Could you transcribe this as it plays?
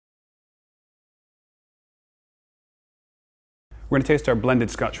We're going to taste our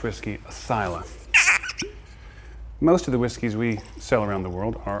blended Scotch whiskey, Asyla. Most of the whiskeys we sell around the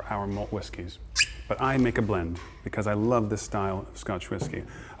world are our malt whiskeys, but I make a blend because I love this style of Scotch whiskey.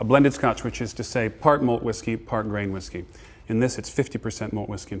 A blended Scotch, which is to say part malt whiskey, part grain whiskey. In this, it's 50% malt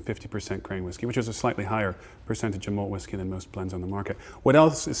whiskey and 50% grain whiskey, which is a slightly higher percentage of malt whiskey than most blends on the market. What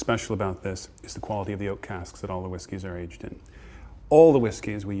else is special about this is the quality of the oak casks that all the whiskeys are aged in. All the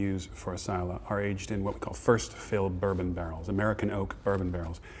whiskeys we use for Asyla are aged in what we call first fill bourbon barrels, American oak bourbon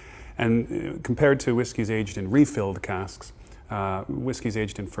barrels. And compared to whiskeys aged in refilled casks, whiskeys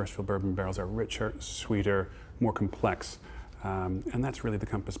aged in first fill bourbon barrels are richer, sweeter, more complex. And that's really the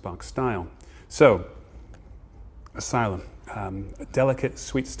Compass Box style. So, Asyla, a delicate,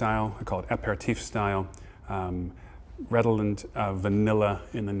 sweet style, I call it aperitif style, redolent vanilla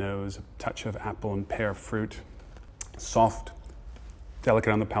in the nose, a touch of apple and pear fruit, soft,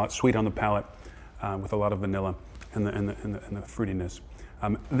 delicate on the palate, sweet on the palate, with a lot of vanilla and the fruitiness.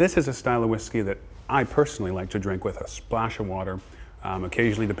 This is a style of whiskey that I personally like to drink with a splash of water,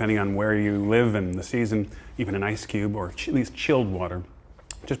 occasionally, depending on where you live and the season, even an ice cube or at least chilled water.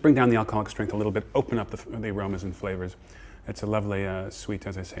 Just bring down the alcoholic strength a little bit, open up the aromas and flavors. It's a lovely, sweet,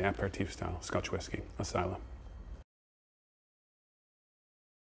 as I say, aperitif style Scotch whiskey, Asyla.